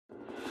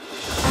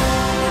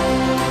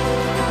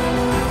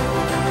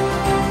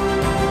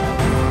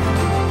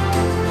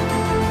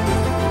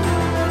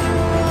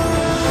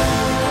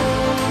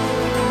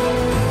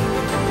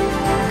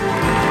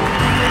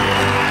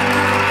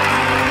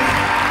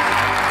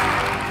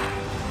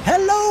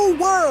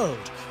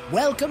world!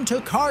 Welcome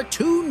to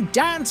Cartoon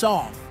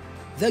Dance-Off!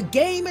 The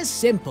game is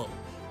simple.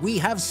 We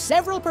have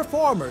several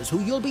performers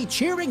who you'll be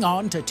cheering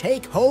on to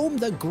take home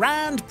the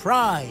grand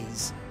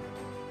prize.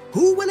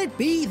 Who will it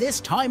be this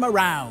time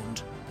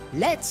around?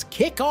 Let's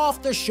kick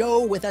off the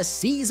show with a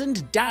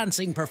seasoned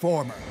dancing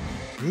performer.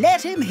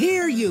 Let him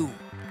hear you!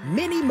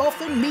 Mini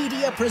Muffin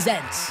Media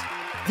presents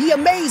the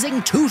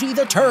amazing Tootie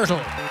the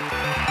Turtle.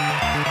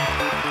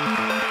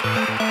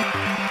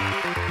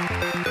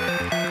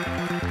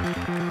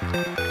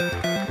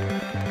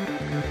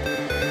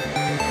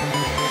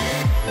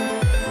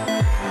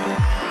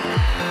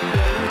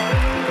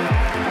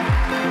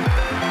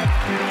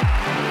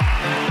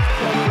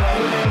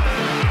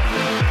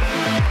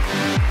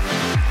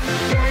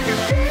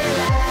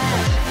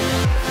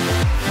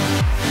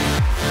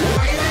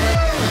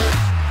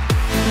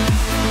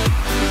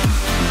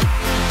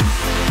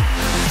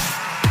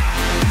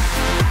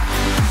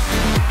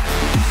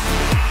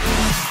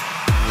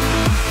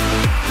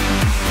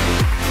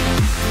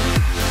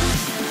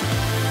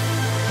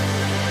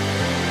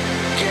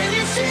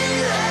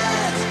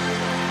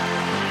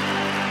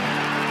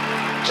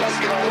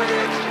 Just go with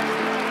it.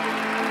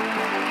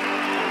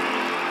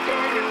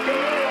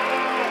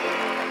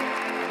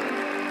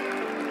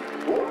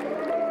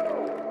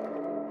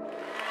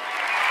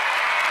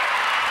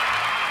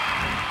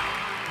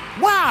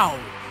 Wow!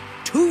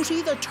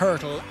 Tootie the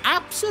Turtle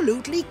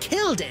absolutely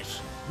killed it.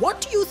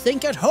 What do you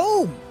think at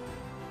home?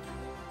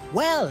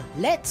 Well,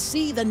 let's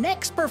see the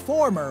next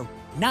performer.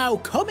 Now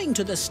coming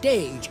to the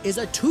stage is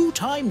a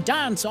two-time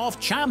dance-off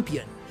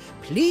champion.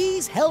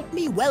 Please help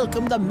me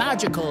welcome the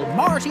magical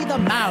Marty the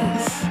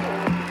Mouse.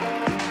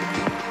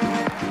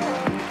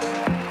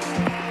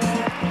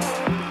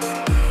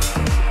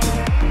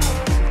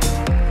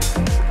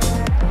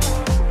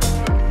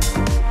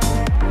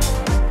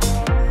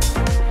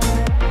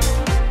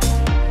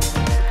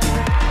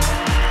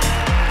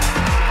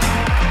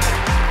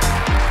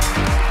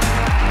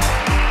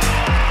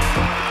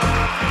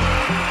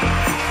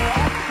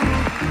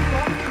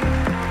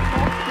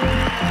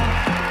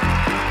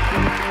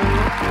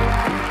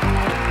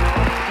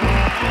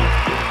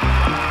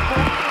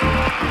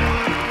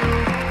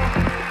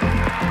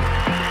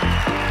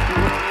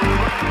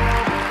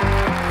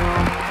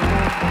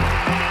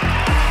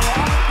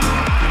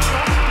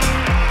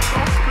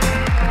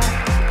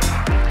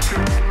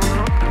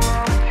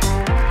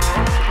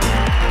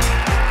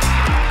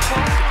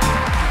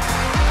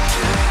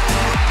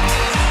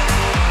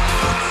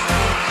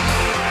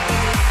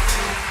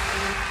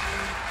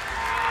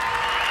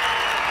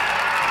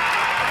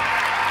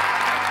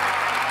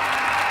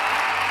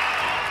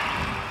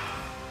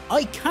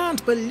 I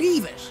can't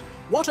believe it!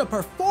 What a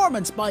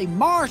performance by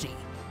Marty!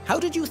 How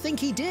did you think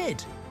he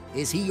did?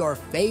 Is he your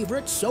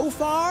favourite so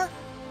far?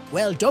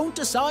 Well, don't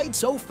decide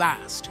so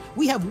fast.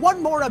 We have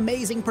one more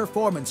amazing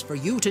performance for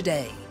you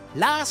today.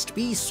 Last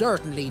be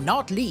certainly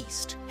not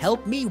least,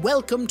 help me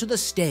welcome to the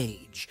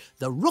stage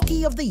the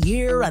Rookie of the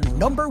Year and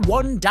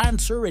 #1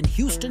 dancer in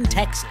Houston,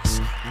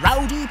 Texas,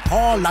 Rowdy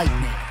Paw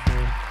Lightning.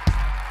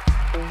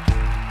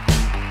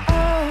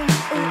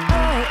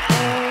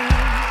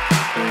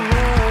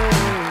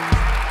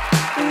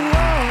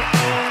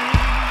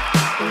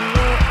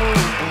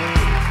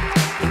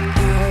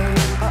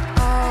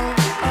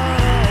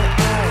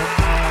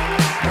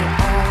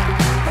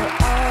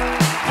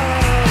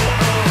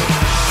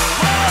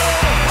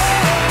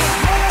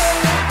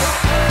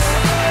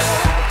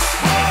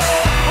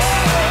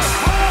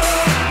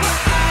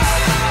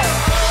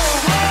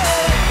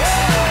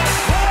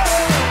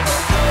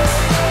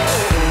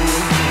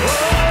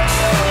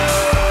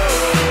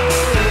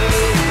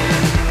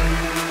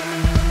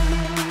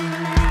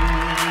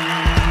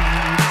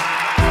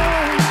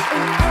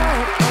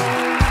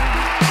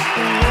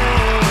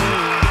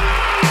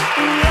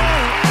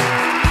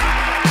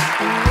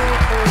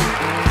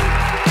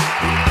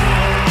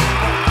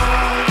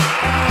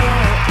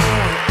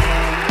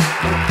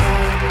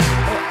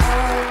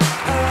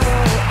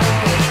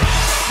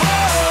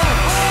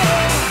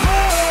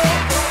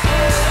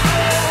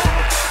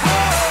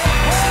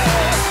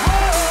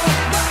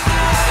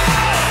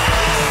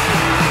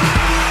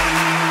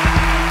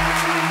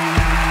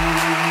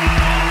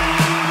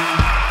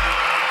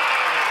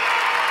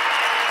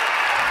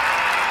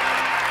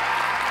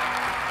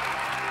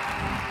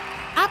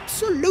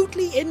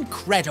 Absolutely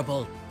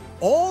incredible!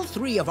 All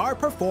three of our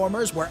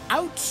performers were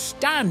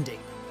outstanding.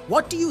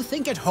 What do you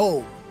think at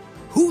home?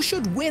 Who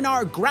should win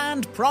our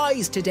grand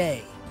prize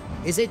today?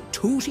 Is it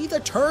Tootie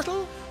the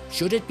Turtle?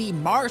 Should it be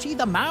Marty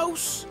the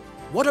Mouse?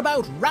 What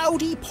about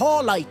Rowdy Paw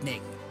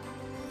Lightning?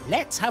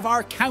 Let's have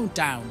our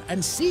countdown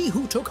and see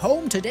who took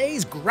home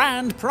today's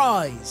grand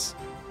prize.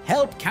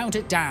 Help count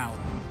it down.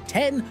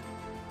 10,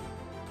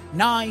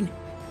 9,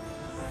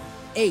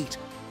 8,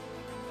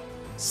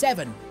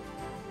 7,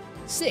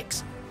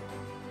 6,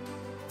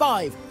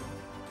 5,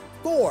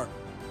 4,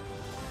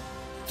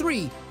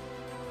 3,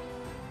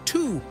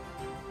 2,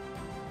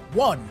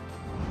 1.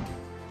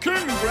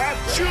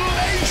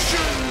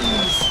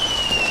 Congratulations!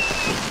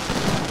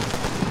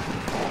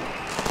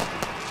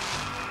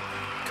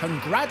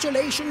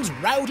 Congratulations,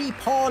 Rowdy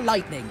Paw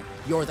Lightning.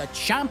 You're the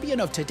champion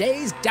of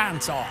today's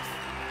dance-off.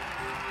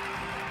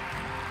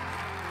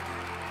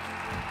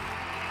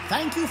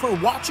 Thank you for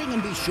watching,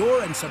 and be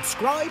sure and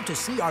subscribe to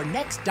see our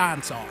next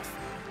dance-off.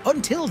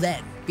 Until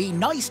then, be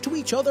nice to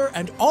each other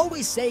and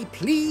always say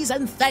please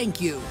and thank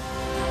you.